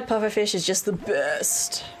 Detoxified pufferfish is just the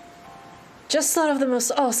best. Just thought of the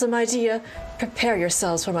most awesome idea. Prepare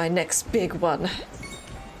yourselves for my next big one.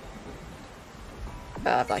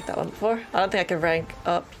 I've liked that one before. I don't think I can rank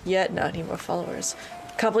up yet. No, I need more followers.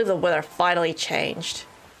 Can't believe the weather finally changed.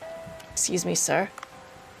 Excuse me, sir.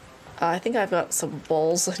 I think I've got some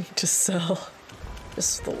balls I need to sell.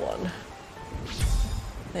 Just the one.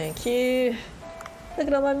 Thank you. Look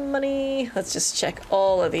at all my money. Let's just check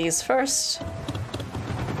all of these first.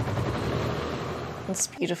 It's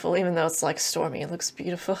beautiful, even though it's like stormy. It looks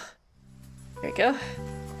beautiful. There you go.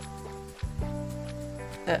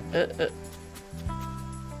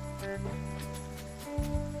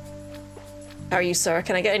 How are you, sir?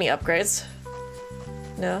 Can I get any upgrades?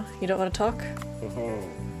 No? You don't want to talk?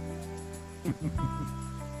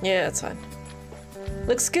 Yeah, that's fine.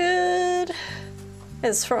 Looks good!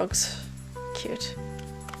 There's frogs. Cute.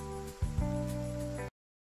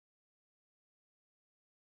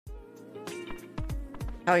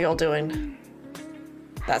 How are y'all doing?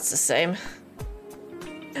 That's the same.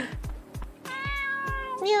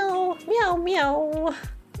 Meow, meow, meow.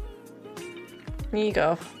 Here you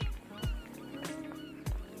go.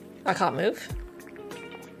 I can't move?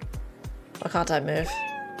 Why can't I move?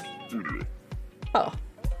 Oh.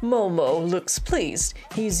 Momo looks pleased.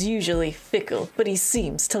 He's usually fickle, but he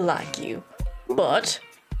seems to like you. But?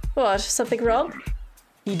 What? Something wrong?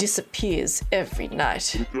 He disappears every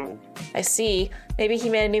night. I see. Maybe he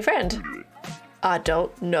made a new friend. I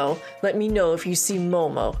don't know. Let me know if you see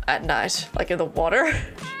Momo at night. Like in the water.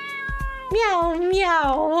 Meow,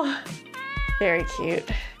 meow. Very cute.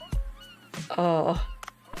 Oh.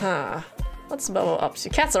 Huh. What's Momo up to?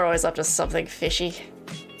 Cats are always up to something fishy.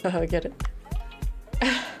 Oh, get it?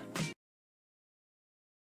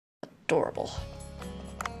 Adorable.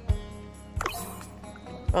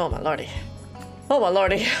 Oh my lordy. Oh my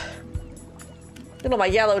lordy. Look at all my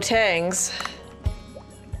yellow tangs.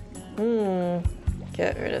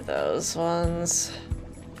 Get rid of those ones.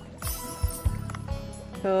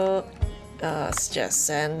 Cool. Let's just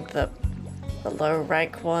send the low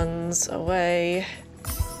rank ones away.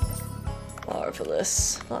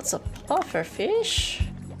 Marvelous. Lots of pufferfish.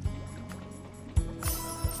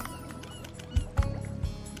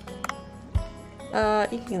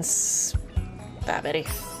 You can Betty.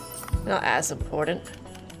 Not as important.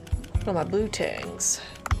 What are my blue tangs?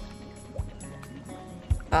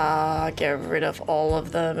 Get rid of all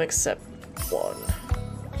of them except one.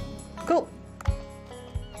 Cool.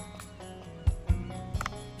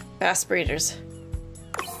 Fast breeders.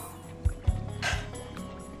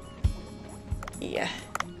 Yeah.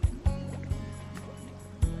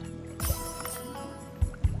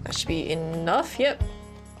 That should be enough, yep.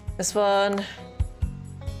 This one.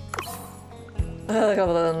 Look at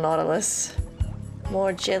the little nautilus.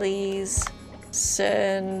 More jellies.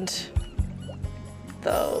 Send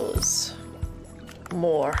those.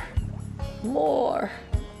 More. More.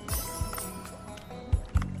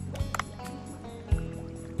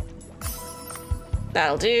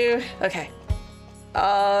 That'll do. Okay.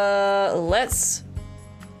 Let's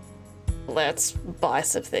buy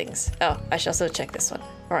some things. Oh, I should also check this one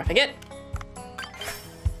before I forget.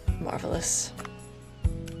 Marvelous.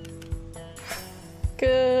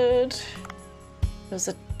 Good. Those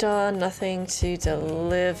are done. Nothing to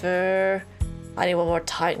deliver. I need one more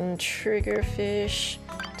Titan triggerfish.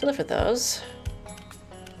 Deliver those.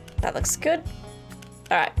 That looks good.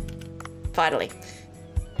 All right. Finally.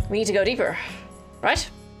 We need to go deeper, right?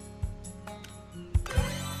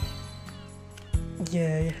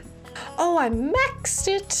 Yay. Oh, I maxed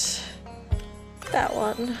it. That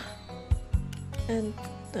one. And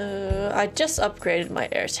I just upgraded my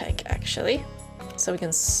air tank, actually. So we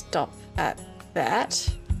can stop at that.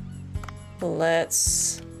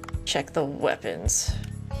 Let's check the weapons.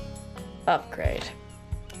 Upgrade.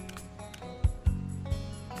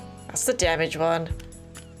 That's the damage one.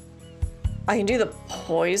 I can do the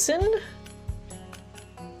poison?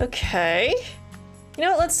 Okay. You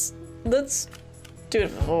know what, let's do it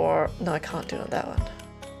for... No, I can't do it on that one.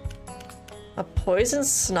 A poison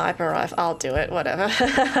sniper rifle. I'll do it, whatever.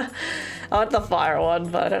 I want the fire one,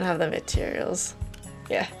 but I don't have the materials.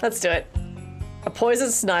 Yeah, let's do it. A poison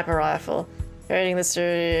sniper rifle. Rating this...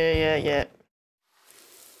 Yeah.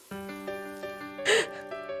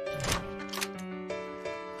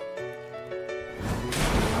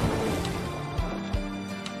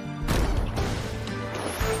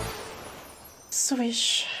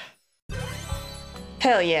 Swish.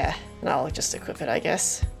 Hell yeah. And I'll just equip it, I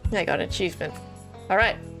guess. I got an achievement.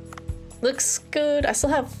 Alright. Looks good. I still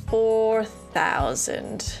have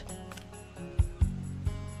 4,000.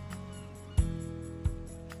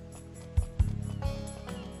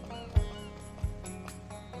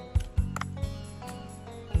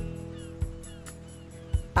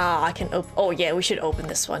 Ah, I can open... Oh yeah, we should open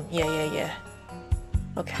this one. Yeah.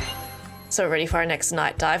 Okay. So ready for our next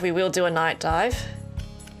night dive. We will do a night dive.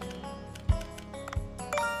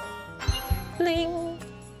 Bling.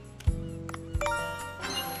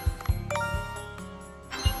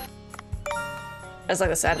 That's like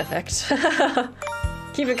the sound effect.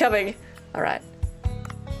 Keep it coming. All right.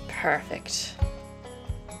 Perfect.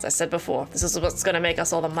 As I said before, this is what's gonna make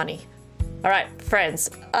us all the money. All right, friends.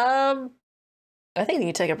 I think we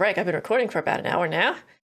need to take a break. I've been recording for about an hour now.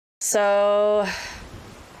 So,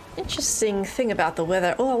 interesting thing about the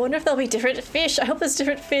weather. Oh, I wonder if there'll be different fish. I hope there's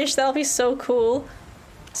different fish. That'll be so cool.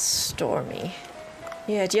 Stormy.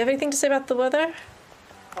 Yeah, do you have anything to say about the weather?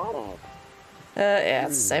 Yeah,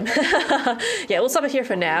 it's the same. Yeah, we'll stop it here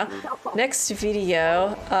for now. Next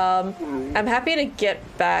video, I'm happy to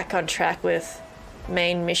get back on track with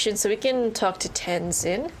main mission so we can talk to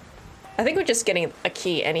Tenzin. I think we're just getting a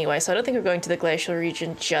key anyway, so I don't think we're going to the glacial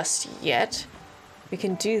region just yet. We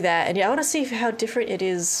can do that, and yeah, I want to see how different it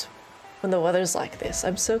is when the weather's like this.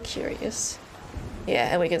 I'm so curious. Yeah,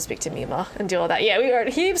 and we can speak to Mima and do all that. Yeah, we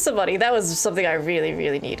earned heaps of money. That was something I really,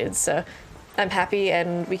 really needed, so I'm happy,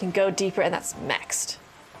 and we can go deeper, and that's maxed.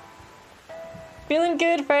 Feeling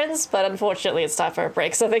good, friends, but unfortunately it's time for a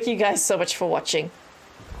break, so thank you guys so much for watching.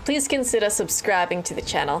 Please consider subscribing to the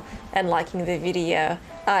channel and liking the video.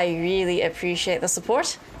 I really appreciate the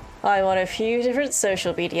support. I'm on a few different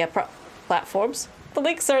social media platforms. The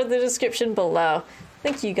links are in the description below.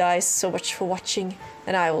 Thank you guys so much for watching,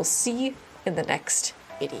 and I will see you in the next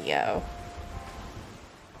video.